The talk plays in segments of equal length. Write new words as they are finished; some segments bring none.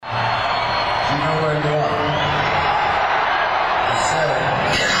where you are.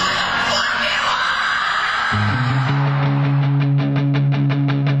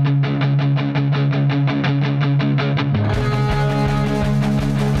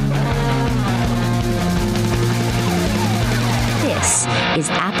 This is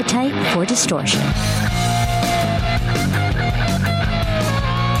Appetite for Distortion.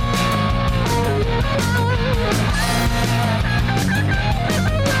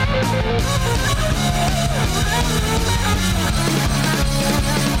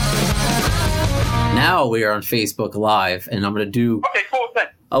 Now we are on Facebook Live, and I'm going to do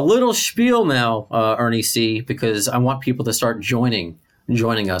a little spiel now, Ernie C., because I want people to start joining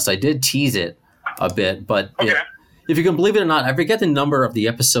us. I did tease it a bit, but if you can believe it or not, I forget the number of the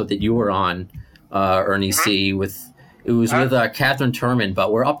episode that you were on, Ernie C., it was with Catherine Turman,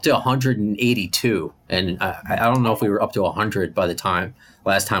 but we're up to 182, and I don't know if we were up to 100 by the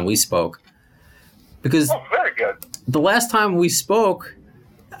last time we spoke. Because very good. The last time we spoke,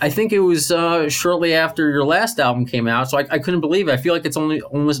 I think it was shortly after your last album came out, so I couldn't believe it. I feel like it's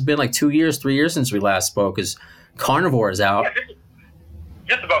almost been like 3 years since we last spoke, because Carnivore is out. Yeah,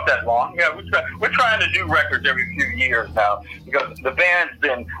 just about that long. Yeah, we're trying to do records every few years now, because the band's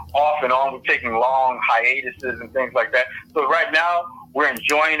been off and on. We're taking long hiatuses and things like that. So right now, we're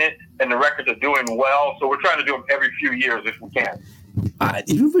enjoying it, and the records are doing well, so we're trying to do them every few years if we can.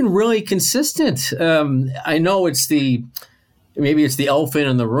 You've been really consistent. I know maybe it's the elephant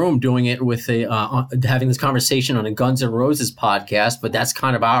in the room doing it with having this conversation on a Guns N' Roses podcast, but that's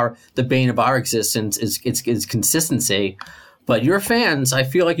kind of the bane of our existence is consistency. But your fans, I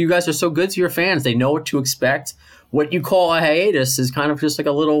feel like you guys are so good to your fans. They know what to expect. What you call a hiatus is kind of just like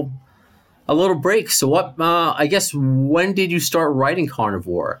a little break. So what, I guess, when did you start writing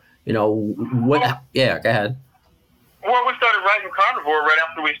Carnivore? You know, what, yeah, go ahead. Well, we started writing Carnivore right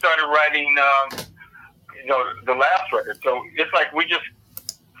after we started writing, the last record. So it's like we just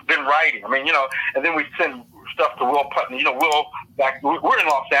been writing. I mean, and then we send stuff to Will Putney. We're in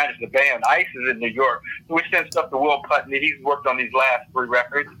Los Angeles, the band. Ice is in New York. So we send stuff to Will Putney. He's worked on these last 3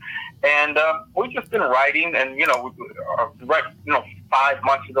 records. And we've just been writing. And, 5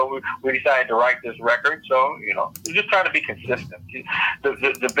 months ago, we decided to write this record. So, we're just trying to be consistent.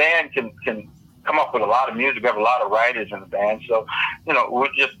 The band can come up with a lot of music. We have a lot of writers in the band. So,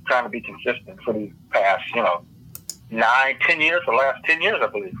 we're just trying to be consistent for these past, 9-10 years, the last 10 years, I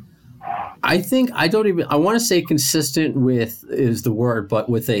believe. I think I want to say consistent with is the word, but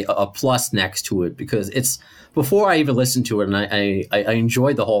with a plus next to it, because it's before I even listened to it, and I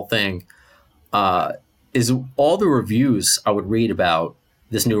enjoyed the whole thing, is all the reviews I would read about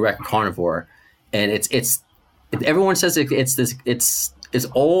this new record Carnivore. And it's everyone says it's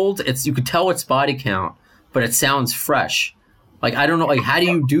old. You could tell its body count, but it sounds fresh. Like, I don't know, like, how do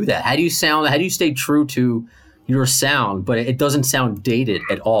you do that? How do you stay true to your sound, but it doesn't sound dated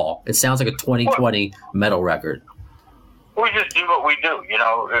at all? It sounds like a 2020 metal record. We just do what we do,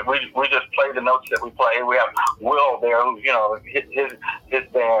 We just play the notes that we play. We have Will there, who's, his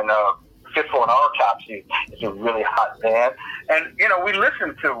band, Fistful and Autopsy is a really hot band. And, we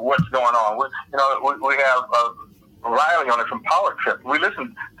listen to what's going on. We have Riley on it from Power Trip. We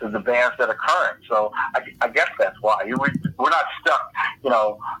listen to the bands that are current. So I guess that's why. We're not stuck,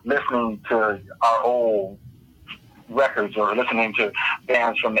 listening to our old records or listening to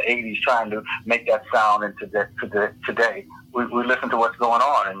bands from the 80s trying to make that sound into today. We listen to what's going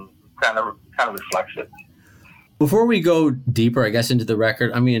on and kind of reflects it. Before we go deeper, I guess, into the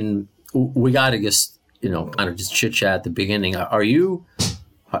record, I mean, we got to just, kind of just chit chat at the beginning. How are you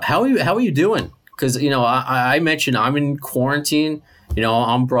doing? Because, I mentioned I'm in quarantine.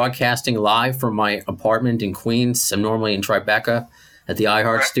 I'm broadcasting live from my apartment in Queens. I'm normally in Tribeca at the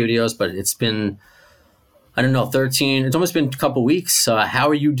iHeart Studios, but it's been, I don't know, 13. It's almost been a couple weeks. How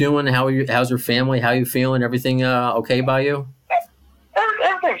are you doing? How's your family? How are you feeling? Everything okay by you?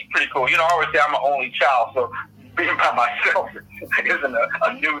 Everything's pretty cool. I always say I'm an only child, so being by myself isn't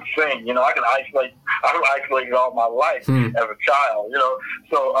a new thing. I can isolate. I've isolated all my life as a child.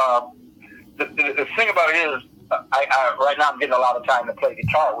 So the thing about it is, I right now I'm getting a lot of time to play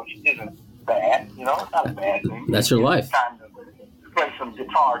guitar, which isn't bad. It's not a bad thing. That's your life. Time to play some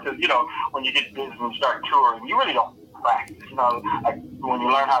guitar, because when you get busy and start touring, you really don't practice. When you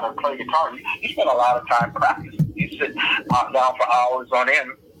learn how to play guitar, you spend a lot of time practicing. You sit down for hours on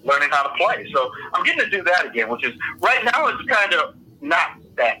end learning how to play. So I'm getting to do that again, which is right now it's kind of not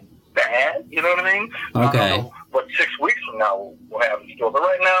that bad. You know what I mean? Okay. I don't know what 6 weeks from now we'll have in store, but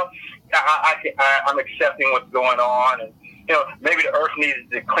right now I'm accepting what's going on, and maybe the earth needs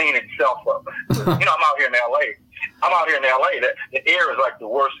to clean itself up. I'm out here in LA. The air is like the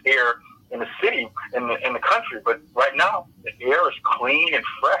worst air in the city country, but right now the air is clean and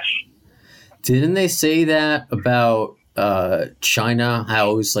fresh. Didn't they say that about China,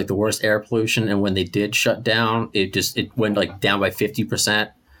 how it was like the worst air pollution, and when they did shut down, it went like down by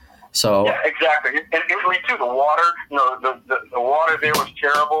 50%. So yeah, exactly. And Italy too, the water, the water there was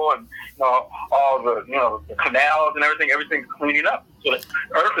terrible, and all the canals and everything's cleaning up. So the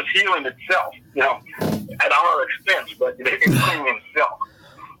Earth is healing itself, at our expense, but it's cleaning itself.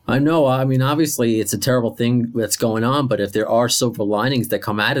 I know. I mean, obviously, it's a terrible thing that's going on, but if there are silver linings that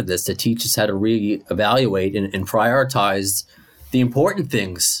come out of this to teach us how to reevaluate and prioritize the important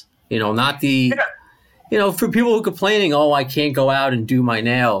things, not the, for people who are complaining, oh, I can't go out and do my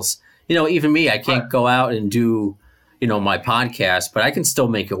nails. Even me, I can't go out and do, my podcast, but I can still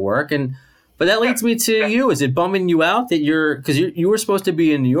make it work. But that leads me to you. Is it bumming you out that because you were supposed to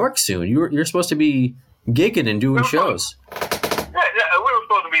be in New York soon? You're supposed to be gigging and doing shows. We were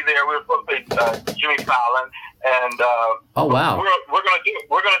supposed to be there. We were supposed to be Jimmy Fallon, and oh wow, we're going to do it.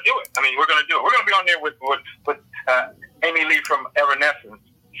 We're going to do it. I mean, we're going to do it. We're going to be on there with Amy Lee from Evanescence.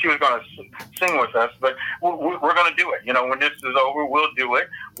 She was going to sing with us, but we're going to do it. When this is over, we'll do it.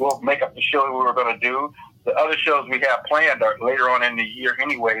 We'll make up the show we were going to do. The other shows we have planned are later on in the year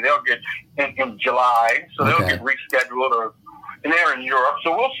anyway. They'll get in July, so they'll get rescheduled, and they're in Europe.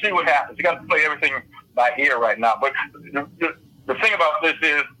 So we'll see what happens. You got to play everything by ear right now. But the thing about this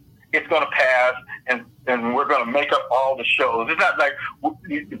is it's going to pass, and we're going to make up all the shows. It's not like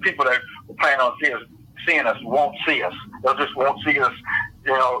the people that plan on seeing us won't see us. They'll just won't see us.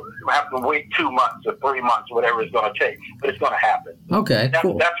 Have to wait 2 months or 3 months, whatever it's going to take. But it's going to happen. Okay,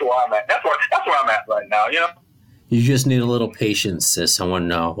 cool. That's where I'm at. That's where I'm at right now. You just need a little patience, as someone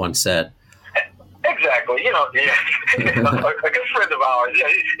once said. Exactly. A good friend of ours,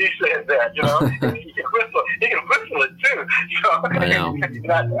 he said that. He can whistle it too. So, I know.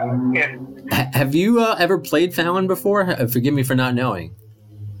 Have you ever played Fallon before? Forgive me for not knowing.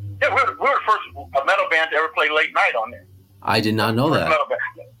 Yeah, we were the first metal band to ever play late night on there. I did not know that.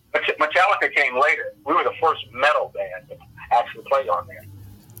 Metallica came later. We were the first metal band to actually play on there.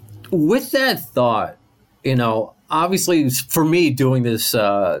 With that thought, obviously for me doing this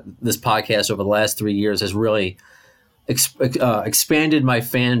podcast over the last 3 years has really expanded my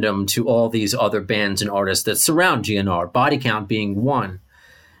fandom to all these other bands and artists that surround GNR, Body Count being one.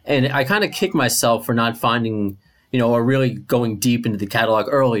 And I kind of kick myself for not finding, or really going deep into the catalog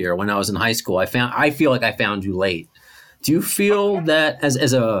earlier when I was in high school. I feel like I found you late. Do you feel that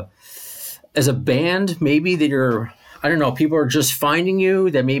as a band, maybe that I don't know, people are just finding you,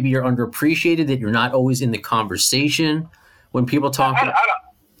 that maybe you're underappreciated, that you're not always in the conversation when people talk? I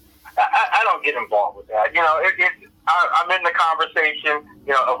don't get involved with that. I'm in the conversation.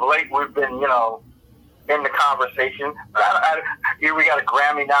 Of late we've been, in the conversation. Here we got a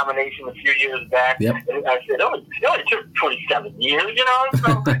Grammy nomination a few years back. Yep. And I said, it only took 27 years,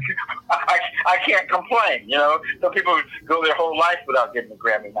 so I can't complain, Some people go their whole life without getting a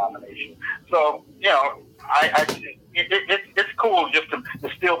Grammy nomination. So, it's cool just to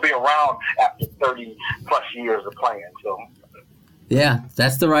still be around after 30 plus years of playing. So. Yeah,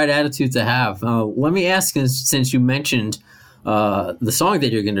 that's the right attitude to have. Let me ask, since you mentioned the song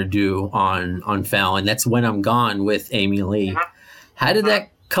that you're going to do on Fallon, that's When I'm Gone with Amy Lee. Mm-hmm. How did that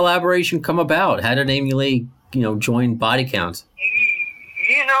collaboration come about? How did Amy Lee, join Body Count?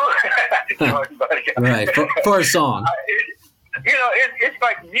 Right, for a song. It's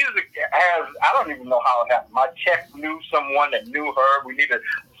like music has, I don't even know how it happened. My Czech knew someone that knew her. We needed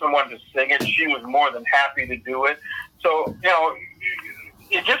someone to sing it. She was more than happy to do it. So,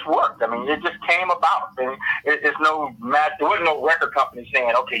 it just worked. I mean, it just came about. And it's no there wasn't no record company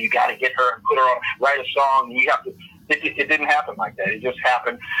saying, okay, you got to get her and put her on, write a song. You have to. It didn't happen like that. It just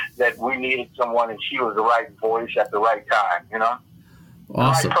happened that we needed someone, and she was the right voice at the right time.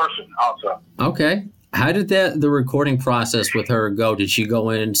 Awesome. The right person also. Okay. How did the recording process with her go? Did she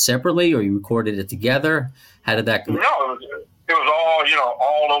go in separately, or you recorded it together? How did that go? No, it was all,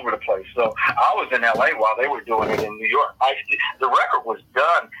 all over the place. So I was in L.A. while they were doing it in New York. The record was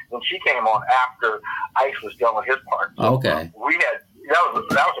done when she came on after Ice was done with his part. So okay. That was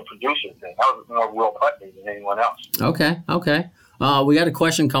a producer thing. That was more Will Putney than anyone else. Okay. We got a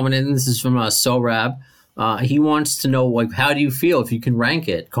question coming in. This is from Sorab. He wants to know, how do you feel if you can rank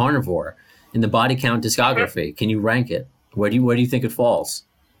it, Carnivore, in the Body Count discography? Can you rank it? Where do you think it falls?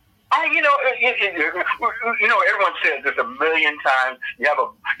 Everyone says this a million times.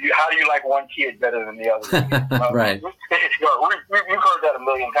 How do you like one kid better than the other? Right. We've heard that a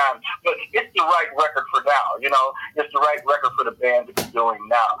million times. But it's the right record for now. It's the right record for the band to be doing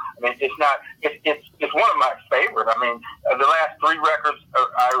now. I mean, it's not. It's one of my favorite. I mean, the last three records,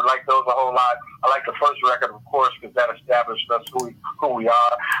 I like those a whole lot. I like the first record us who we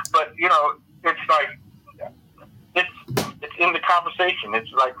are. But it's like it's in the conversation.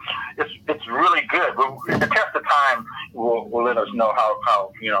 It's like it's really good. The test of time will let us know how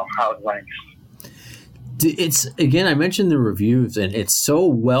it ranks. It's, again, I mentioned the reviews, and it's so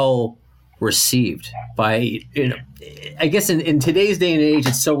well received by, I guess in today's day and age,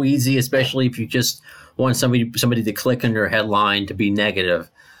 it's so easy, especially if you just want somebody to click on your headline to be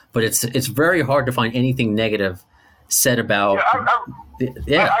negative. But it's very hard to find anything negative said about. I read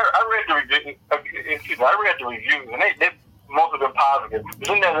the reviews, and they most of them positive. But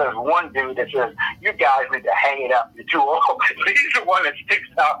then there's one dude that says, "You guys need to hang it up. You're too old." He's the one that sticks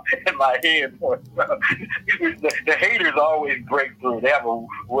out in my head. The haters always break through. They have a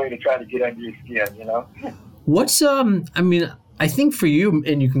way to try to get under your skin. What's I think for you,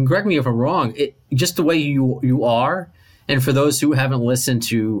 and you can correct me if I'm wrong, just the way you are. And for those who haven't listened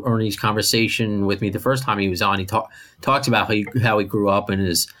to Ernie's conversation with me the first time he was on, he talked about how he grew up and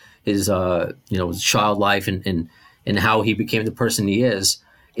his child life and how he became the person he is.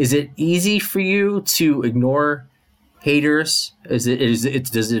 Is it easy for you to ignore haters? Does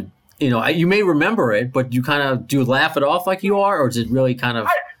it you may remember it, but you kind of, do you laugh it off like you are, or does it really kind of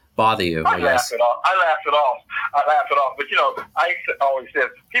bother you? I laugh it off. But I always said,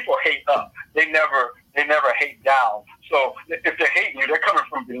 people hate up. They never hate down. So if they're hating you, they're coming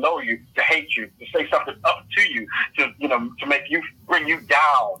from below you to hate you, to say something up to you, to make you, bring you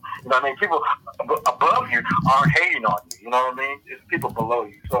down. People above you aren't hating on you. You know what I mean? It's people below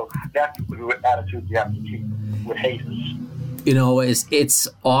you. So that's the attitude you have to keep with haters. It's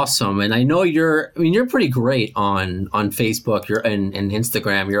awesome, and I know you're pretty great on Facebook. And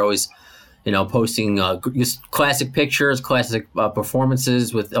Instagram. You're always, posting just classic pictures, classic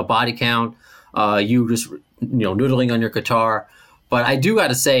performances with a body count. You just noodling on your guitar. But I do got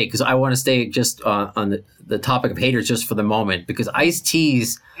to say, because I want to stay just on the topic of haters just for the moment, because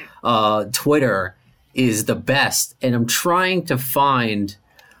Ice-T's Twitter is the best, and I'm trying to find.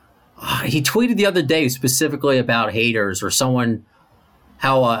 He tweeted the other day specifically about haters, or someone,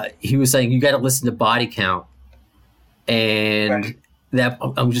 how he was saying you got to listen to Body Count, and that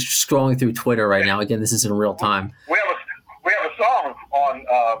I'm just scrolling through Twitter right now. Again, this is in real time. We have a song on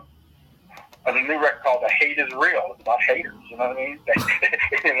the new record called "The Hate Is Real." It's about haters. You know what I mean?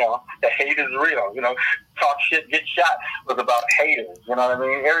 The hate is real. Talk shit, get shot was about haters. You know what I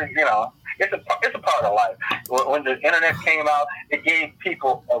mean? It's a part of life. When the internet came out, it gave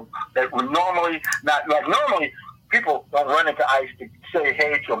people that would normally not, like, normally people don't run into Ice to say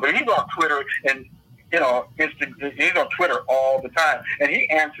hey to him, but he's on Twitter and he's on Twitter all the time, and he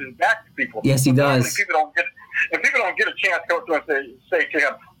answers back to people. Yes, he does. People don't get a chance to go through and say to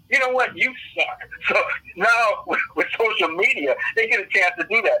him, "You know what? You suck." So now with social media, they get a chance to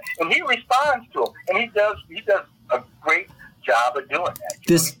do that, and he responds to them, and he does a great job of doing that.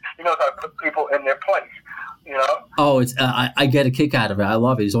 He knows how to put people in their place. Oh, it's I get a kick out of it. I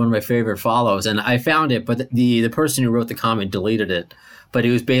love it. He's one of my favorite follows, and I found it, but the person who wrote the comment deleted it. But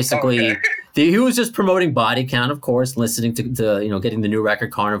he was basically he was just promoting Body Count, of course, listening to getting the new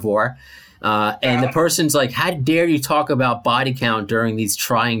record Carnivore. And the person's like, "How dare you talk about Body Count during these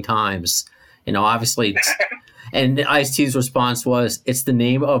trying times?" Obviously. And Ice-T's response was, "It's the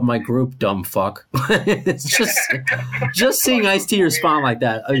name of my group, dumb fuck." It's just seeing Ice-T respond like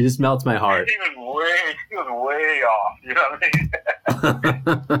that, it just melts my heart. He was way off. You know what I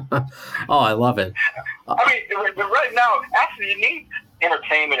mean? Oh, I love it. But right now, actually, you need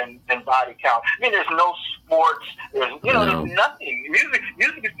entertainment and Body Count. There's no sports. There's nothing. Music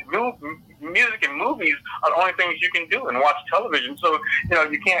and movies are the only things you can do, and watch television. So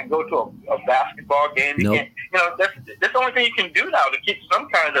you can't go to a basketball game. You can't. That's the only thing you can do now to keep some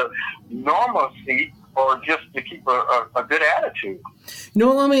kind of normalcy, or just to keep a good attitude.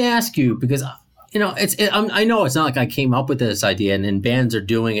 Let me ask you, because I know it's not like I came up with this idea, and bands are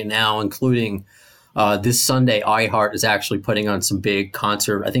doing it now, including. This Sunday, iHeart is actually putting on some big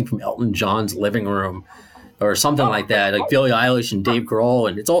concert, I think from Elton John's living room or something like that, like Billie Eilish and Dave Grohl,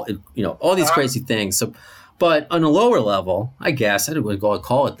 and it's all, all these crazy things. So, but on a lower level, I guess, I don't want to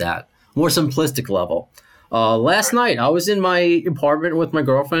call it that, more simplistic level. Last night, I was in my apartment with my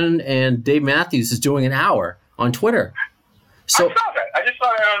girlfriend, and Dave Matthews is doing an hour on Twitter. So, I saw that. I just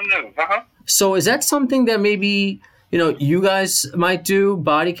saw that on the news. So is that something that maybe... you guys might do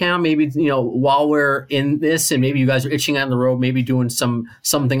Body Count, maybe, while we're in this, and maybe you guys are itching out on the road, maybe doing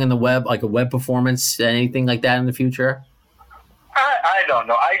something on the web, like a web performance, anything like that in the future? I don't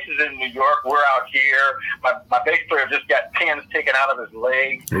know. Ice is in New York. We're out here. My bass player just got pins taken out of his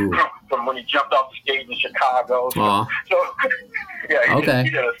leg from when he jumped off the stage in Chicago. So yeah, he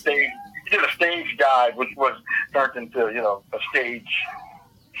did a stage did a stage dive, which was turned into, a stage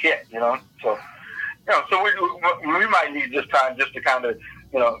hit, So, so we might need this time just to kind of,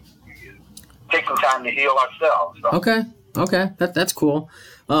 take some time to heal ourselves. So. Okay. That's cool.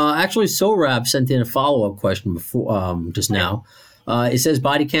 Actually, Sorab sent in a follow-up question before just now. It says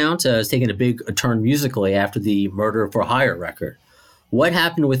Body Count has taken a big turn musically after the Murder for Hire record. What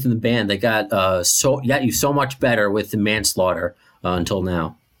happened within the band that got you so much better with the Manslaughter until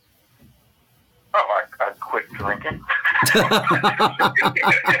now? Oh, I quit drinking.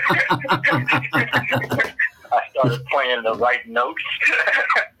 I started playing the right notes.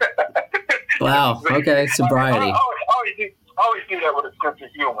 Wow. Okay. Sobriety. I always do that with a sense of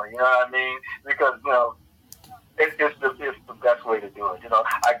humor. You know what I mean? Because it's the best way to do it.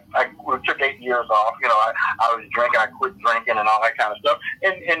 We took 8 years off. I was drinking. I quit drinking and all that kind of stuff.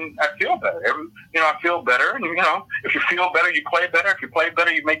 And I feel better. I feel better. And if you feel better, you play better. If you play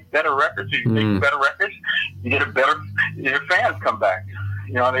better, you make better records. If you make better records, you get a better. Your fans come back.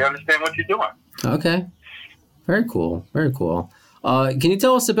 They understand what you're doing. Okay. Very cool. Very cool. Can you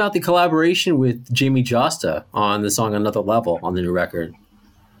tell us about the collaboration with Jamie Josta on the song "Another Level" on the new record?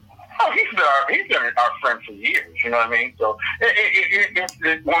 Oh, he's been our friend for years. You know what I mean? So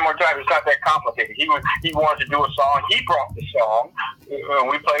one more time, it's not that complicated. He wanted to do a song. He brought the song.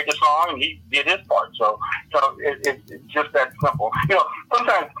 We played the song, and he did his part. So it's just that simple.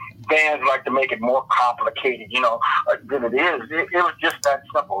 Sometimes bands like to make it more complicated, than it is. It was just that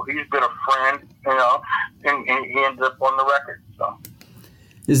simple. He's been a friend, and he ended up on the record. So,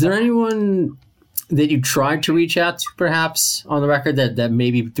 is there anyone that you tried to reach out to, perhaps, on the record that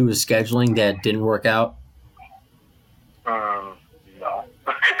maybe through a scheduling that didn't work out? No.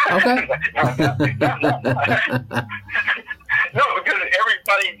 Okay. No, because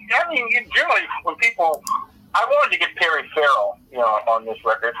everybody, generally, when people, I wanted to get Perry Farrell, on this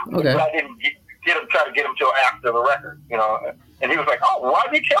record, okay. But I didn't try to get him till after the record, and he was like, "Oh, why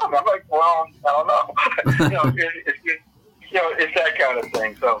did you tell me?" I'm like, "Well, I don't know." It's that kind of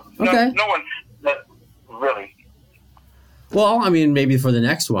thing. So okay. no one really. Well, I mean, maybe for the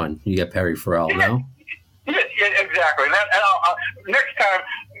next one, you get Perry Farrell, no? Yeah, exactly. And next time,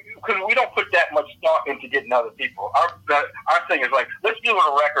 because we don't put that much thought into getting other people. Our thing is like, let's do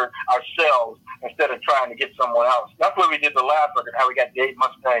a record ourselves instead of trying to get someone else. That's what we did the last record. How we got Dave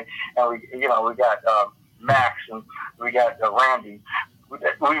Mustaine, and we got Max, and we got Randy. We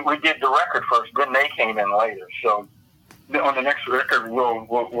did the record first, then they came in later. So on the next record,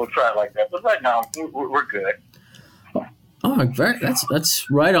 we'll try it like that. But right now, we're good. Oh, that's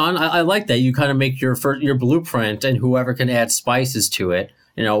right on. I like that. You kind of make your blueprint, and whoever can add spices to it,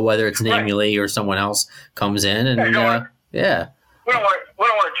 whether it's Namely Lee or someone else comes in, and yeah. We don't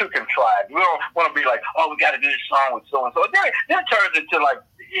want it too contrived. We don't want to be like, oh, we got to do this song with so and so. Then it turns into like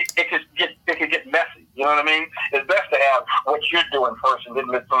it could get messy. You know what I mean? It's best to have what you're doing first, and then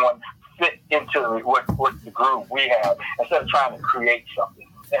let someone fit into what the groove we have instead of trying to create something.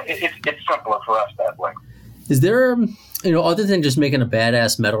 It's simpler for us that way. Is there, other than just making a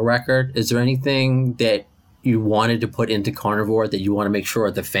badass metal record, is there anything that you wanted to put into Carnivore that you want to make sure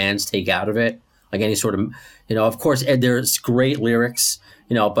the fans take out of it? Like any sort of, of course, there's great lyrics,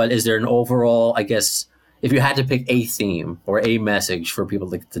 but is there an overall, I guess, if you had to pick a theme or a message for people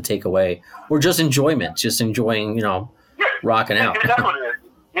to take away, or just enjoyment, just enjoying, rocking out? That's what it is.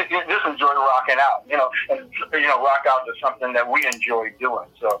 You just enjoy rocking out, and rock out to something that we enjoy doing.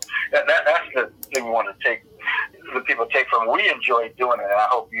 So that's the thing we want to take, the people take from. We enjoy doing it, and I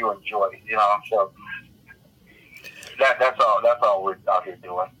hope you enjoy it. So that's all we're out here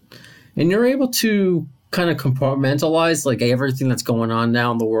doing. And you're able to kind of compartmentalize like everything that's going on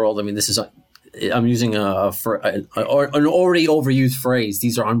now in the world. I mean, this is I'm using an already overused phrase.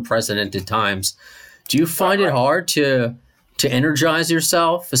 These are unprecedented times. Do you find it hard to energize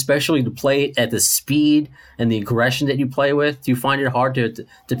yourself, especially to play at the speed and the aggression that you play with? Do you find it hard to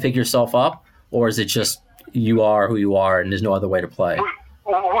pick yourself up, or is it just you are who you are and there's no other way to play?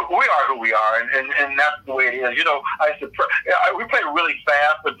 We are who we are, and that's the way it is. We play really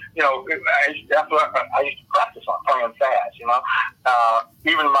fast, but that's what I used to practice on, playing fast.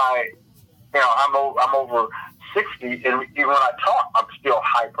 Even I'm over 60, and even when I talk, I'm still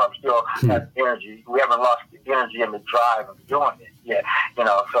hyper. I'm still have energy. We haven't lost the energy and the drive of doing it yet.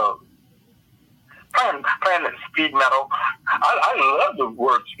 So playing the speed metal. I love the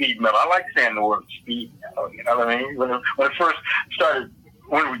word speed metal. I like saying the word speed metal. You know what I mean? When it first started,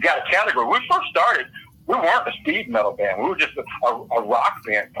 when we got a category, when we first started, we weren't a speed metal band. We were just a rock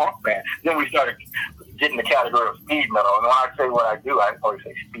band, punk band. Then we started getting the category of speed metal. And when I say what I do, I always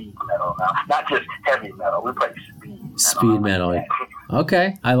say speed metal now. Not just heavy metal. We play speed metal. Speed metal.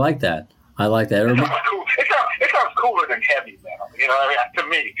 Okay. I like that. I like that. It sounds cooler than heavy metal, you know what I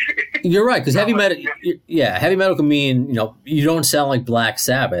mean? To me. You're right, because heavy metal, heavy metal can mean, you don't sound like Black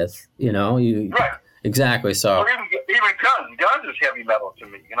Sabbath, Right. Exactly, so. Or even Guns is heavy metal to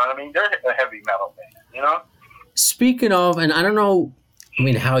me, you know what I mean? They're a heavy metal band, Speaking of, and I don't know,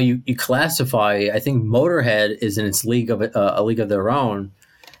 how you classify, I think Motorhead is in its league of a league of their own.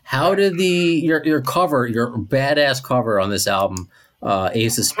 How did your cover, your badass cover on this album,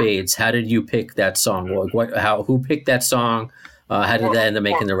 Ace of Spades, how did you pick that song? Who picked that song? How did that end up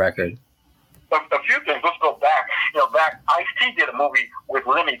making the record? A few things. Let's go back. Ice-T did a movie with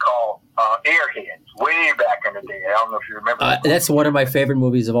Lemmy called Airheads, way back in the day. I don't know if you remember. That's one of my favorite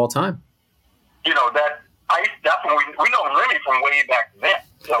movies of all time. That's when we know Lemmy from way back then.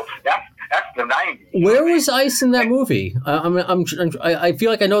 So that's the 90s. Where was Ice in that movie? I feel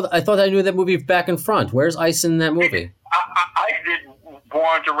like I know. I thought I knew that movie back and front. Where's Ice in that movie? Ice did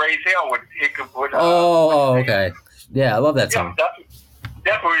Born to Raise Hell with okay. Yeah, I love that song.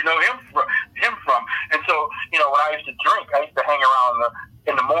 That's where we know him from. And so, when I used to drink, I used to hang around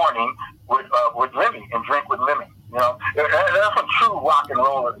in the morning with Lemmy and drink with Lemmy. That's when true rock and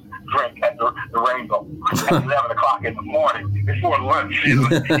rollers drink at the Rainbow at 11 o'clock in the morning before lunch.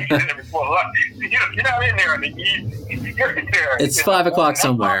 Before lunch. You're not in there in the evening. You're in there. It's 5 o'clock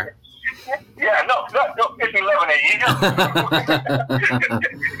somewhere. Yeah, no, it's 11 a.m.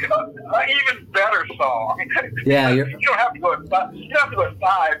 An even better song. Yeah, you don't have to go at 5. You don't have to go at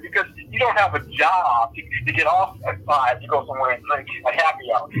 5 because you don't have a job to get off at 5 to go somewhere and drink at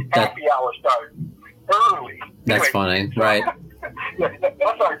happy hour. Happy hour starts early. That's funny, right?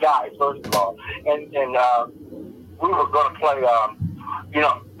 That's our guy, first of all, and we were going to play. In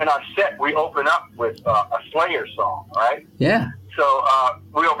our set, we open up with a Slayer song, right? Yeah. So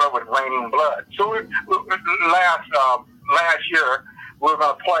we open up with Raining Blood. So last year, we were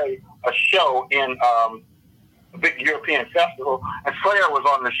going to play a show in a big European festival, and Slayer was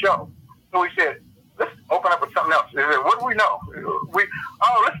on the show. So we said, let's open up with something else. They said, what do we know?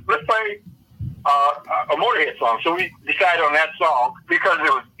 Let's play a Motorhead song. So we decided on that song because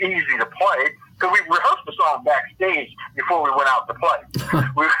it was easy to play, because we rehearsed the song backstage before we went out to play.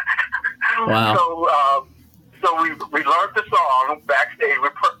 Wow. So we learned the song backstage. We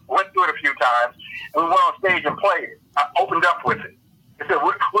went through it a few times, and we went on stage and played it. I opened up with it.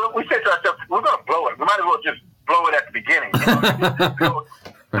 We said to ourselves, we're going to blow it. We might as well just blow it at the beginning.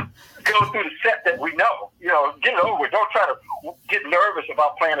 Go through the set that we know. Get it over with. Don't try to get nervous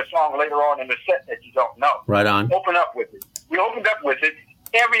about playing a song later on in the set that you don't know. Right on. Open up with it. We opened up with it.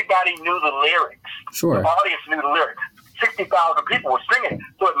 Everybody knew the lyrics. Sure. The audience knew the lyrics. 60,000 people were singing it,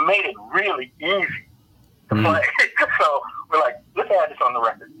 so it made it really easy to play. So we're like, let's add this on the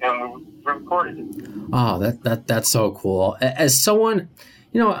record, and we recorded it. Oh, that's so cool. As someone,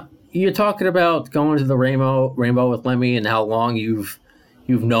 you're talking about going to the Rainbow with Lemmy and how long you've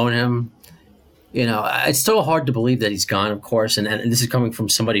known him. It's still hard to believe that he's gone, of course, and this is coming from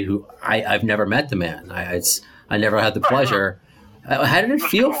somebody who I've never met the man. I never had the pleasure. How did it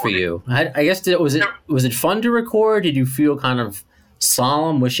feel for you? I guess was it fun to record? Did you feel kind of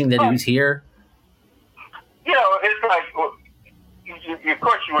solemn, wishing that he was here? It's like, of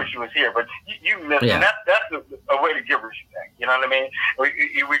course you wish he was here, but you miss him. That's a way to give respect. You know what I mean?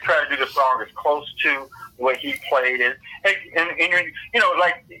 We try to do the song as close to the way he played it. And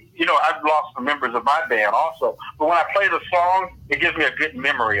I've lost some members of my band also, but when I play the song, it gives me a good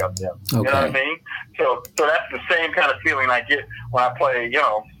memory of them. Okay. You know what I mean? So that's the same kind of feeling I get when I play, we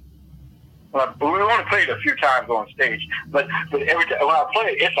only played a few times on stage, but every time when I play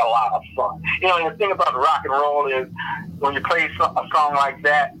it, it's a lot of fun. And the thing about rock and roll is when you play a song like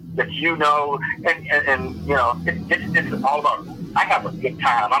that and it's all about, I have a good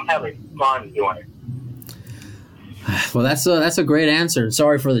time. I'm having fun doing it. Well, that's a great answer.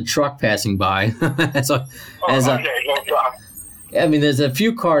 Sorry for the truck passing by. Okay, no problem. I mean, there's a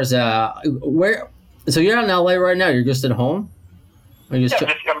few cars. So you're out in LA right now? You're just at home? I'm just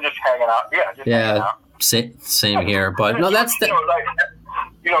hanging out. Yeah, hanging out. Same here. But no, that's the.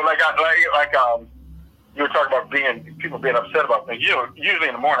 You were talking about people being upset about things. Usually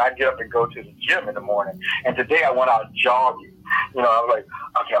in the morning I get up and go to the gym in the morning. And today I went out jogging. I was like,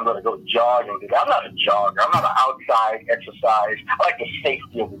 okay, I'm going to go jogging today. I'm not a jogger. I'm not an outside exercise. I like the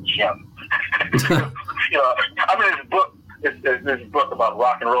safety of the gym. I'm in this book. This book about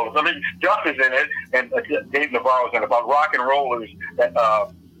rock and rollers. I mean, Duff is in it, and Dave Navarro's in it, about rock and rollers that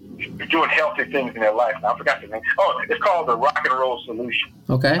doing healthy things in their life. Now, I forgot the name. Oh, it's called The Rock and Roll Solution.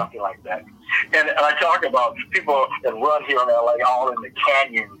 Okay. Something like that. And I talk about people that run here in LA, all in the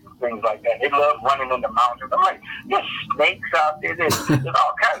canyons and things like that. They love running in the mountains. I'm like, there's snakes out there. There's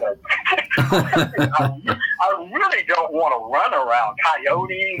all kinds of I really don't want to run around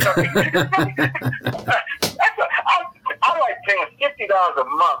coyotes. I like paying $50 a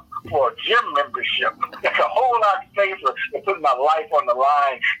month for a gym membership. It's a whole lot safer than putting my life on the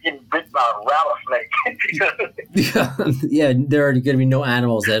line getting bit by a rattlesnake. Yeah, there are going to be no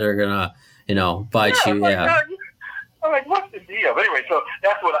animals that are going to, bite you. Yeah. I'm like, what's the deal? But anyway, so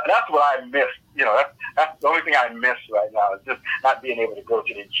that's what I miss. That's the only thing I miss right now is just not being able to go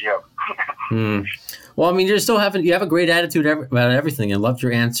to the gym. Well, I mean, you have a great attitude about everything. I loved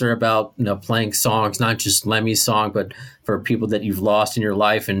your answer about playing songs, not just Lemmy's song, but for people that you've lost in your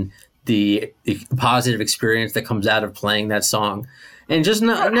life and the positive experience that comes out of playing that song. And just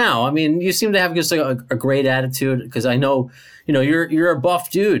now, I mean, you seem to have just a great attitude because I know. You're a buff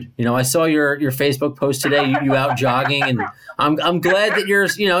dude. I saw your Facebook post today. You out jogging, and I'm glad that you're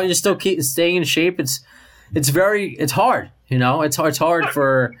still staying in shape. It's hard. It's hard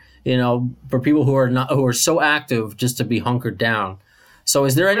for people who are so active just to be hunkered down. So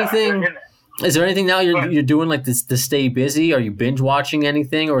is there anything now you're doing like this to stay busy? Are you binge watching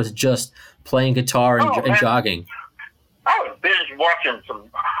anything, or is it just playing guitar and jogging? I was binge watching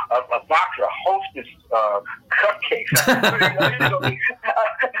a box of Hostess cupcakes.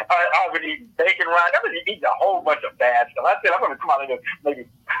 I was eating bacon rice. I was eating a whole bunch of bad stuff. I said, I'm going to come out of here, maybe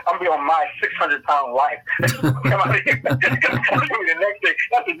I'm going to be on my 600-pound life. Come out of here.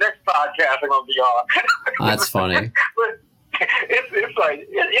 That's the next podcast I'm going to be on. That's funny. But it's like,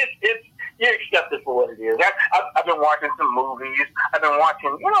 you accept it for what it is. I've been watching some movies. I've been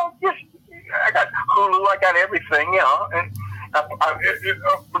watching, I got Hulu, I got everything, and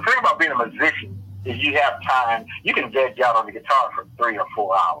the thing about being a musician is you have time. You can veg out on the guitar for 3 or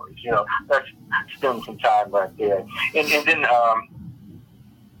 4 hours. That's spending some time right there. And then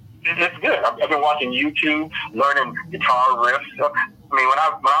it's good. I've been watching YouTube, learning guitar riffs. So, I mean, when I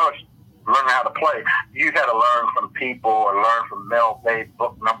was learning how to play, you had to learn from people or learn from Mel Bay,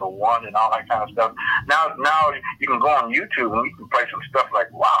 book number 1 and all that kind of stuff. Now you can go on YouTube and you can play some stuff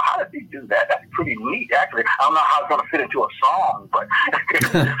like, wow, how did he do that? That's pretty neat, actually. I don't know how it's going to fit into a song, but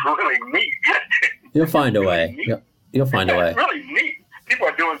it's really neat. You'll find a way. You'll find a way. It's really neat. People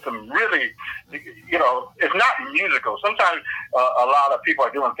are doing some really, it's not musical. Sometimes a lot of people are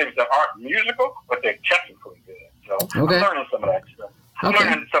doing things that aren't musical, but they're technically good. So I'm learning some of that stuff. I'm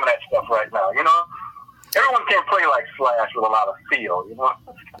learning some of that stuff right now, Everyone can't play like Slash with a lot of feel,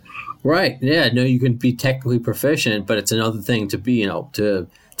 Right. Yeah. No, you can be technically proficient, but it's another thing to be, to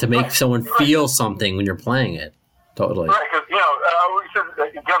make someone feel something when you're playing it. Totally. Right, because, we said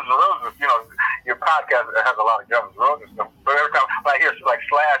Guns N' Roses, your podcast has a lot of Guns N' Roses stuff. But every time I hear like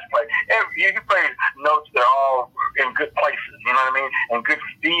Slash play, you play notes that are all in good places, you know what I mean? And good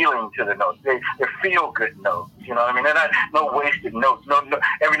feeling to the notes. They feel good notes, you know what I mean? They're not no wasted notes. No,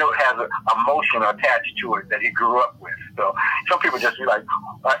 every note has an emotion attached to it that he grew up with. So some people just be like,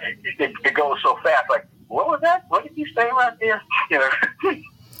 it goes so fast, like, what was that? What did you say right there?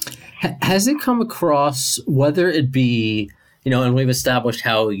 Has it come across, whether it be, and we've established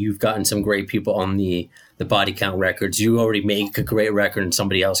how you've gotten some great people on the Body Count records. You already make a great record and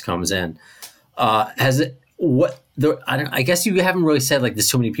somebody else comes in. Has it, I guess you haven't really said like there's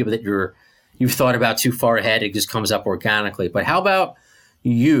so many people that you've thought about too far ahead. It just comes up organically. But how about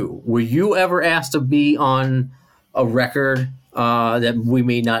you? Were you ever asked to be on a record that we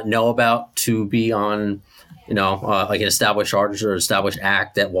may not know about, to be on, like an established artist or established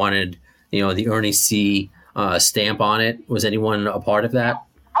act that wanted, the Ernie C. Stamp on it? Was anyone a part of that?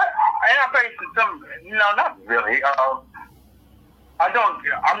 Not really. I'm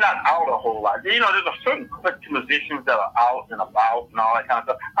not out a whole lot. There's a certain clique to musicians that are out and about and all that kind of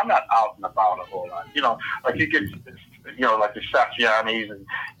stuff. I'm not out and about a whole lot. Like you get, like the Satrianis and,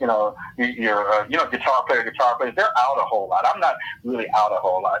 your guitar players, they're out a whole lot. I'm not really out a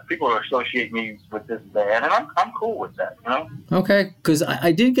whole lot. People associate me with this band, and I'm cool with that, Okay, because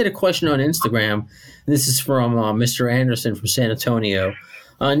I did get a question on Instagram. This is from Mr. Anderson from San Antonio.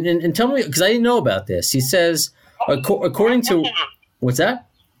 And tell me, because I didn't know about this. He says, according to... What's that?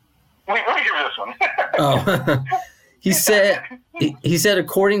 Let me hear this one. Oh, he said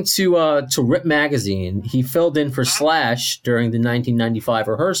according to Rip Magazine, he filled in for Slash during the 1995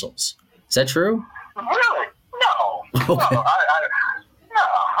 rehearsals. Is that true? Really? No. Okay. No,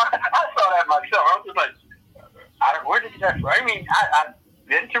 I saw that myself. I was just like, where did that? I mean, I've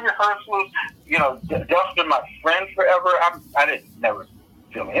been to rehearsals. Duff's been my friend forever. I didn't never.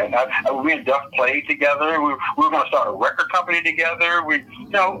 Me and Duff played together. We were going to start a record company together. But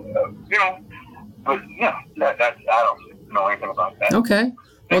I don't know anything about that. Okay.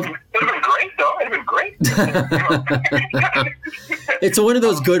 It'd have been great, though. It'd have been great. It's one of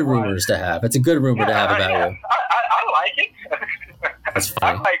those good rumors to have. It's a good rumor to have about you. I like it. That's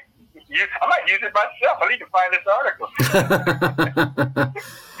funny. I might use it myself. I need to find this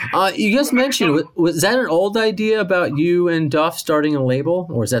article. You just mentioned, was that an old idea about you and Duff starting a label?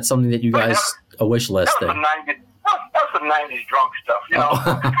 Or is that something that you guys, a wish list thing? That was some 90s drunk stuff, you know?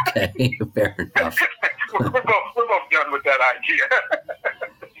 Oh, okay, fair enough. we're both done with that idea.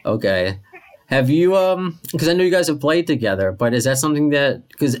 Okay. Have you, because I know you guys have played together, but is that something that,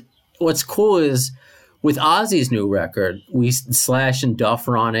 because what's cool is with Ozzy's new record, Slash and Duff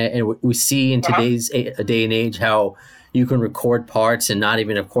are on it, and we see in today's day and age how you can record parts and not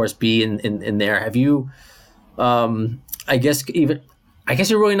even, of course, be in there. Have you, I guess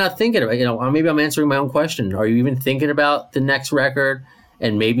you're really not thinking about, maybe I'm answering my own question. Are you even thinking about the next record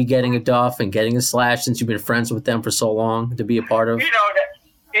and maybe getting a Duff and getting a Slash since you've been friends with them for so long to be a part of?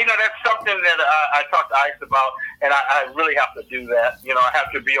 That's something that I talked to Ice about, and I really have to do that. I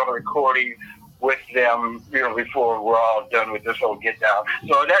have to be on a recording with them, before we're all done with this whole get down.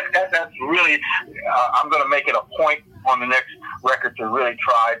 So that's really, I'm going to make it a point on the next record to really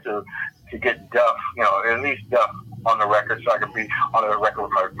try to get Duff, at least Duff on the record, so I can be on the record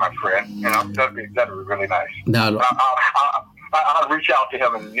with my friend. That'd be really nice. No. I'll reach out to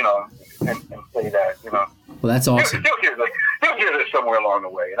him and and say that. Well, that's awesome. He'll hear this somewhere along the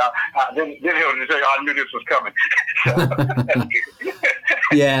way, and then he'll say, "I knew this was coming."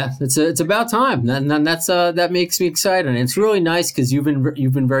 Yeah, it's about time, and that's that makes me excited. And it's really nice because you've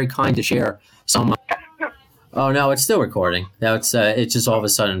been very kind to share some. Oh no, it's still recording. Now it just all of a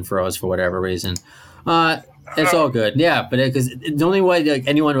sudden froze for whatever reason. It's all good. Yeah, but because the only way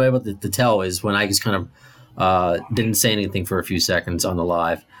anyone was able to tell is when I just kind of didn't say anything for a few seconds on the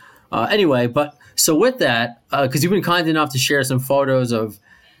live. Anyway, but so with that, because you've been kind enough to share some photos of,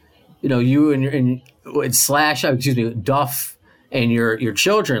 you and Slash, Duff, and your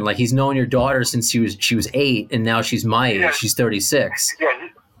children. Like he's known your daughter since she was 8, and now she's my age. Yeah. She's 36. She's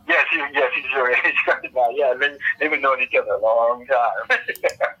your age now. Yeah, they've been knowing each other a long time.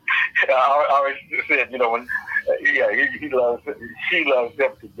 I always said, when she loves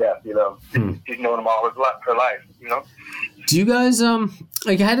them to death. She's known them all her life. Do you guys how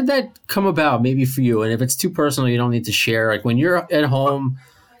did that come about? Maybe for you, and if it's too personal, you don't need to share. Like when you're at home,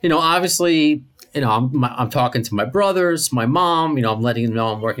 obviously, I'm talking to my brothers, my mom. I'm letting them know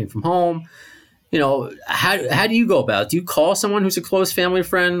I'm working from home. How do you go about it? Do you call someone who's a close family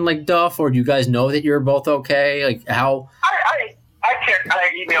friend like Duff, or do you guys know that you're both okay? Like how?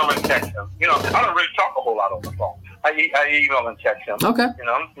 I email and text him. I don't really talk a whole lot on the phone. I email and text him. Okay.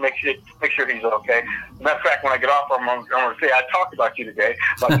 Make sure he's okay. Matter of fact, when I get off, I'm going to say I talked about you today.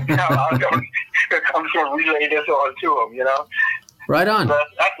 But I'm just going to relay this on to him. Right on.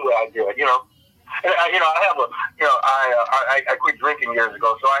 That's the way I do it. And I have I quit drinking years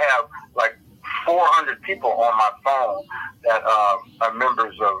ago, so I have like 400 people on my phone that are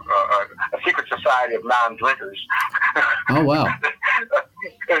members of a secret society of non-drinkers. Oh, wow.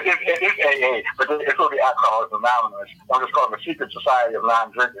 It's AA, but it's really Alcoholics Anonymous. I'm just calling it a secret society of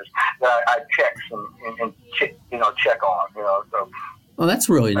non-drinkers that I text and check on. So. Oh, that's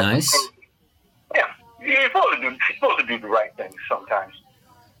really nice. Yeah, you're supposed to do the right thing sometimes.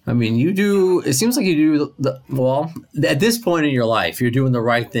 I mean, you do. It seems like you do at this point in your life, you're doing the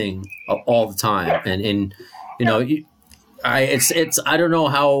right thing all the time, and I don't know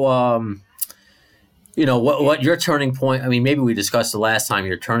how what your turning point. I mean, maybe we discussed the last time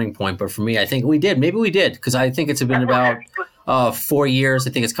your turning point, but for me, I think we did. Maybe we did because I think it's been about 4 years. I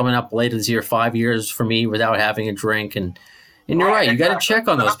think it's coming up later this year, 5 years for me without having a drink, and you're right. You got to check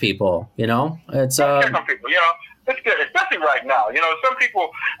on those people. It's check on people. It's good, especially right now. Some people,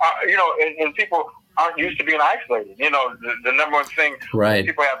 and people aren't used to being isolated. The number one thing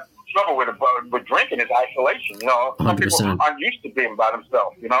people have trouble with drinking is isolation. Some 100%. People aren't used to being by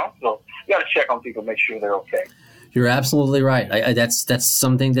themselves. So you got to check on people, make sure they're okay. You're absolutely right. That's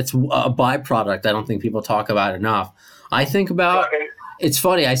something that's a byproduct. I don't think people talk about enough. I think about. It's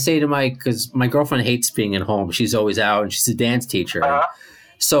funny. I say to because my girlfriend hates being at home. She's always out, and she's a dance teacher.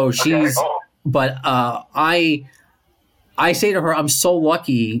 So she's. Okay. But I say to her, I'm so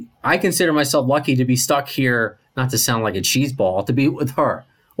lucky. I consider myself lucky to be stuck here, not to sound like a cheeseball, to be with her.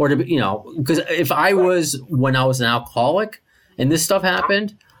 Or to be, because if I was, when I was an alcoholic and this stuff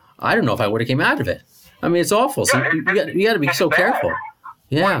happened, I don't know if I would have came out of it. I mean, it's awful. So you got to be so careful.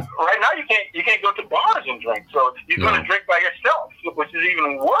 Yeah. Well, right now you can't go to bars and drink. So you're going to drink by yourself, which is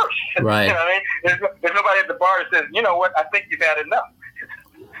even worse. Right. You know what I mean? There's nobody at the bar that says, you know what, I think you've had enough.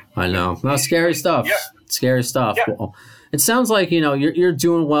 I know. No, scary stuff. Yeah. Scary stuff. Yeah. Well, it sounds like you're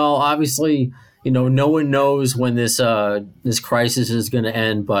doing well. Obviously, no one knows when this crisis is going to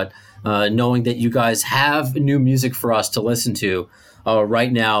end, but knowing that you guys have new music for us to listen to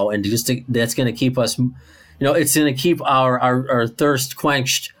right now, and that's going to keep us, it's going to keep our thirst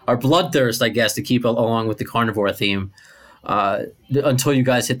quenched, our bloodthirst, I guess, to keep along with the carnivore theme until you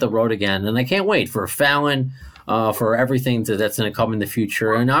guys hit the road again. And I can't wait for Fallon, for everything that's going to come in the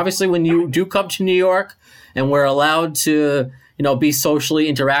future. And obviously, when you do come to New York and we're allowed to, be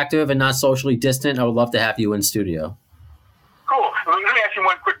socially interactive and not socially distant, I would love to have you in studio. Cool. Let me ask you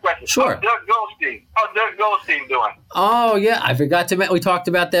one quick question. Sure. How's Doug Goldstein doing? Oh, yeah. I forgot to mention, we talked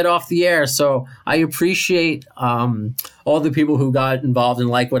about that off the air. So I appreciate all the people who got involved and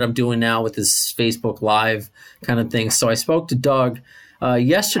like what I'm doing now with this Facebook Live kind of thing. So I spoke to Doug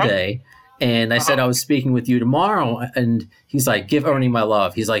yesterday, and I said I was speaking with you tomorrow. And he's like, give Ernie my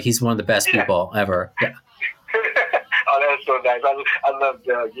love. He's like, he's one of the best people ever. Yeah. Oh, that's so nice. I love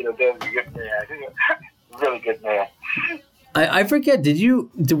Doug. Doug's a good man. Really good man. I forget.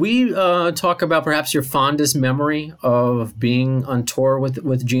 Did we talk about perhaps your fondest memory of being on tour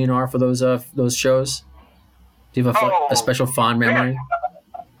with GNR for those shows? Do you have a special fond memory?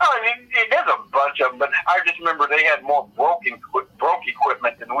 There's a bunch of them, but I just remember they had more broke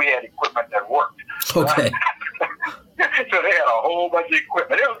equipment than we had equipment that worked. Okay. So they had a whole bunch of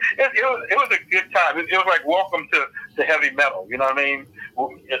equipment. It was a good time. It was like welcome to heavy metal. You know what I mean?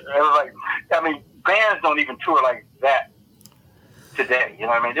 It was like, bands don't even tour like that today. You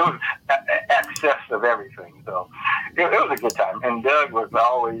know what I mean? There was excess of everything. So it was a good time. And Doug was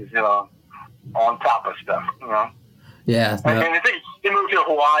always, on top of stuff, Yeah. No. And I think he moved to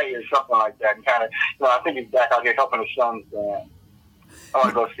Hawaii or something like that. And kind of, I think he's back out here helping his sons. I want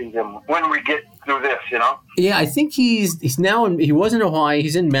to go see them when we get through this, Yeah, I think he's now he was in Hawaii.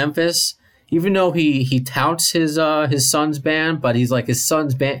 He's in Memphis. Even though he touts his son's band, but he's like his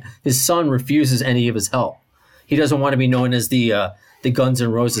son refuses any of his help. He doesn't want to be known as the Guns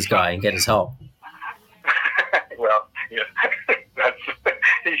N' Roses guy and get his help. Well, yeah,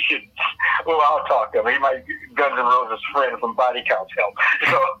 he should. Well, I'll talk to him. He might Guns N' Roses friend from Body Count's help.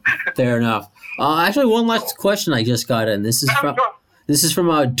 So. Fair enough. Actually, one last question I just got in. This is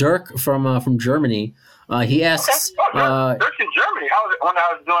from Dirk from Germany. He asks. Okay. Dirk's in Germany. How's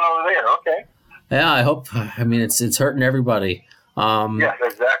it doing over there? Okay. Yeah, I hope. It's hurting everybody. Yes,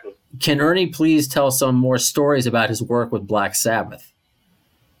 exactly. Can Ernie please tell some more stories about his work with Black Sabbath?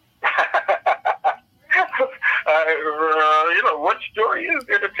 What story is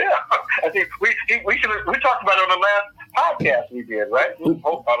there to tell? I think we talked about it on the last podcast we did, right? A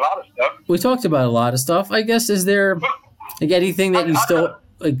lot of stuff. We talked about a lot of stuff. I guess, is there anything that you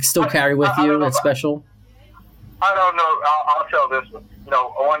still carry with you that's special? I don't know. I'll tell this one.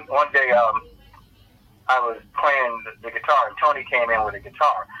 One day I was playing the guitar, and Tony came in with a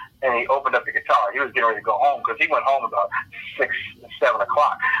guitar, and he opened up the guitar. He was getting ready to go home because he went home about 6, 7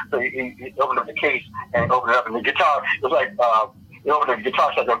 o'clock. So he opened up the case and he opened it up, and the guitar was like, he opened up the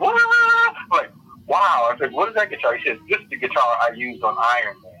guitar, started going, I'm like, wow. I said, what is that guitar? He says, this is the guitar I used on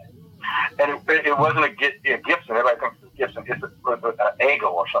Iron Man. And it wasn't a Gibson. Everybody thinks it's a Gibson. It's an Ego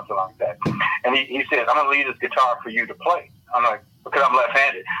or something like that. And he says, I'm going to leave this guitar for you to play. I'm like, because I'm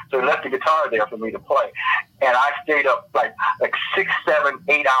left-handed. So he left the guitar there for me to play. And I stayed up like 6, 7,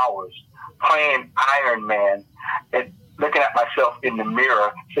 8 hours playing Iron Man and looking at myself in the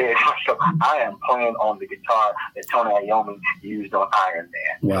mirror saying to myself, I am playing on the guitar that Tony Iommi used on Iron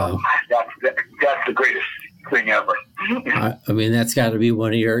Man. Wow. That's the greatest thing ever. That's got to be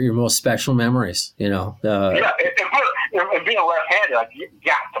one of your most special memories, Yeah, and being left-handed, you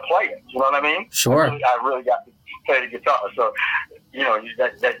got to play it. You know what I mean? Sure. I really got to play the guitar. So,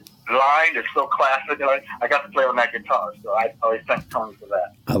 that line is so classic. I got to play on that guitar. So I always thank Tony for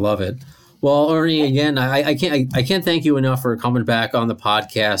that. I love it. Well, Ernie, again, I can't thank you enough for coming back on the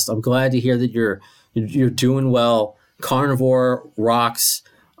podcast. I'm glad to hear that you're doing well. Carnivore rocks.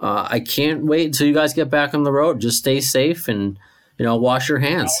 I can't wait until you guys get back on the road. Just stay safe and wash your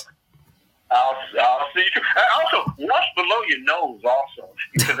hands. I'll see you. Also, wash below your nose also.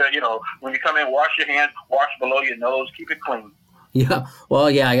 Because, when you come in, wash your hands, wash below your nose, keep it clean. Yeah.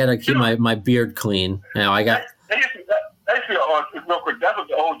 Well, yeah, I got to keep my beard clean. Now, I got... Real quick, that's what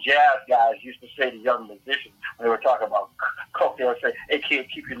the old jazz guys used to say to young musicians when they were talking about coke. They would say, hey, kid,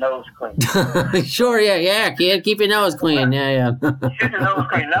 keep your nose clean. Sure, yeah, kid, keep your nose clean. Yeah. Keep your nose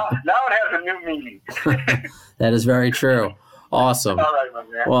clean. Now it has a new meaning. That is very true. Awesome. All right, my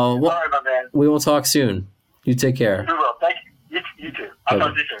man. Well, all right, my man. We will talk soon. You take care. We will. Thank you. You too. I'll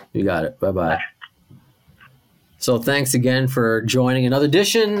talk to you soon. You got it. Bye-bye. So thanks again for joining another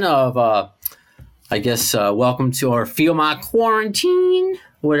edition of I guess welcome to our Feel My Quarantine,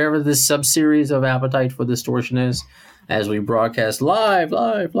 whatever this sub-series of Appetite for Distortion is, as we broadcast live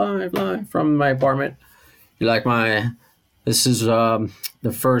from my apartment. You like this is the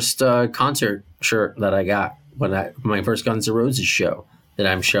first concert shirt that I got when my first Guns N' Roses show that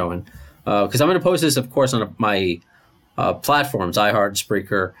I'm showing. Because I'm going to post this, of course, on my platforms, iHeart,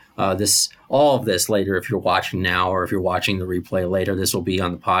 Spreaker, all of this later if you're watching now, or if you're watching the replay later, this will be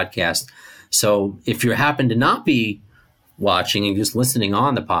on the podcast. So if you happen to not be watching and just listening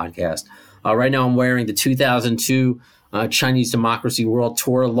on the podcast, right now I'm wearing the 2002 Chinese Democracy World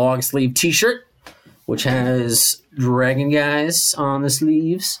Tour long sleeve t-shirt, which has Dragon Guys on the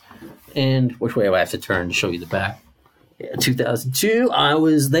sleeves. And which way do I have to turn to show you the back? Yeah, 2002, I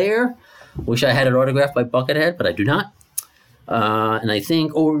was there. Wish I had it autographed by Buckethead, but I do not. And I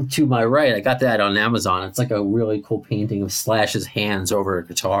think over to my right, I got that on Amazon. It's like a really cool painting of Slash's hands over a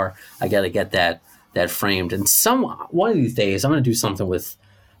guitar. I got to get that framed. And one of these days, I'm going to do something with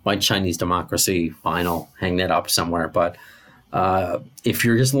my Chinese Democracy vinyl, hang that up somewhere. But if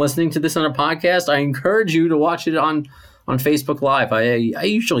you're just listening to this on a podcast, I encourage you to watch it on Facebook Live. I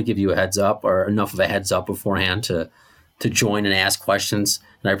usually give you a heads up, or enough of a heads up beforehand to join and ask questions.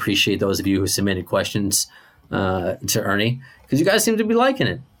 And I appreciate those of you who submitted questions to Ernie, because you guys seem to be liking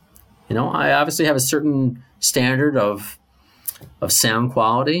it. You know, I obviously have a certain standard of sound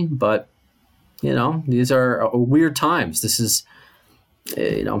quality, but, you know, these are weird times. This is,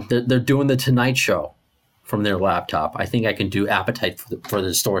 you know, they're doing the Tonight Show from their laptop. I think I can do Appetite for the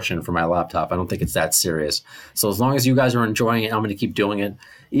Distortion for my laptop. I don't think it's that serious. So as long as you guys are enjoying it, I'm going to keep doing it,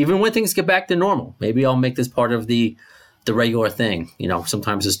 even when things get back to normal. Maybe I'll make this part of the regular thing. You know,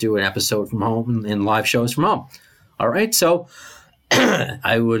 sometimes just do an episode from home and live shows from home. All right, so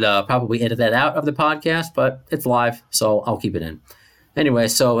I would probably edit that out of the podcast, but it's live, so I'll keep it in. Anyway,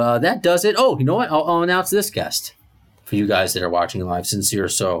 so that does it. Oh, you know what? I'll announce this guest for you guys that are watching live, since you're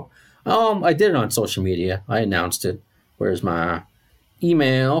so... I did it on social media. I announced it. Where's my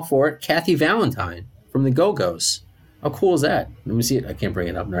email for it? Kathy Valentine from the Go-Go's. How cool is that? Let me see it. I can't bring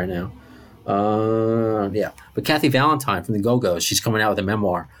it up right now. Yeah, but Kathy Valentine from the Go-Go's, she's coming out with a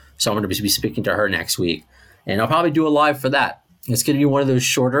memoir, so I'm going to be speaking to her next week, and I'll probably do a live for that. It's going to be one of those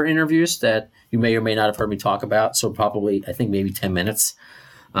shorter interviews that you may or may not have heard me talk about, so probably, I think, maybe 10 minutes.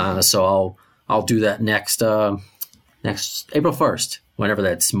 So I'll do that next April 1st, whenever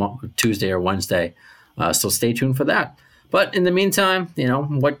that's Tuesday or Wednesday. So stay tuned for that. But in the meantime, you know,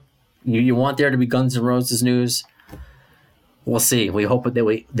 what you want there to be Guns N' Roses news. We'll see. We hope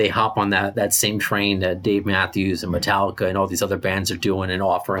that they hop on that same train that Dave Matthews and Metallica and all these other bands are doing and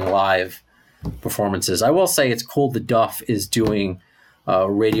offering live performances. I will say it's cool that Duff is doing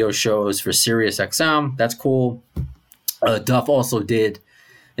radio shows for Sirius XM. That's cool. Duff also did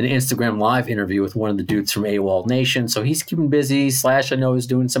an Instagram live interview with one of the dudes from AWOL Nation, so he's keeping busy. Slash, I know, is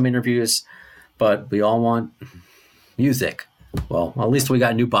doing some interviews, but we all want music. Well, at least we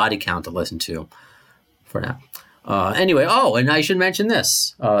got a new Body Count to listen to for now. Anyway, and I should mention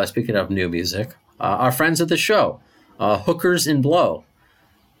this. Speaking of new music, our friends at the show, Hookers and Blow,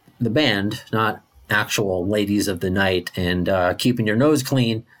 the band, not actual ladies of the night and keeping your nose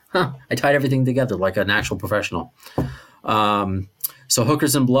clean. I tied everything together like an actual professional. So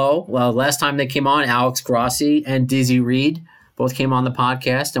Hookers and Blow, last time they came on, Alex Grossi and Dizzy Reed both came on the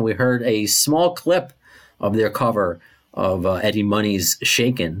podcast, and we heard a small clip of their cover of Eddie Money's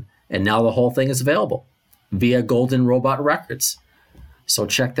Shaken, and now the whole thing is available via Golden Robot Records. So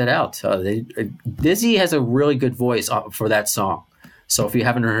check that out. Dizzy has a really good voice for that song. So if you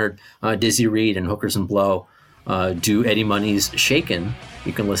haven't heard Dizzy Reed and Hookers and Blow do Eddie Money's Shaken,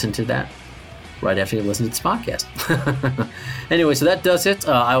 you can listen to that right after you listen to this podcast. Anyway, so that does it.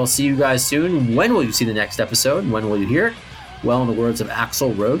 I will see you guys soon. When will you see the next episode? When will you hear it? Well, in the words of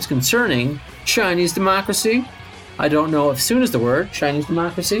Axl Rose concerning Chinese democracy, I don't know if soon is the word, Chinese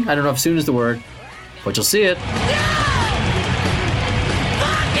democracy. I don't know if soon is the word, but you'll see it.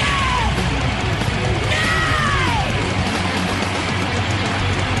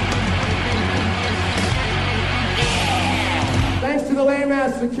 Thanks to the lame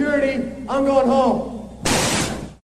ass security, I'm going home.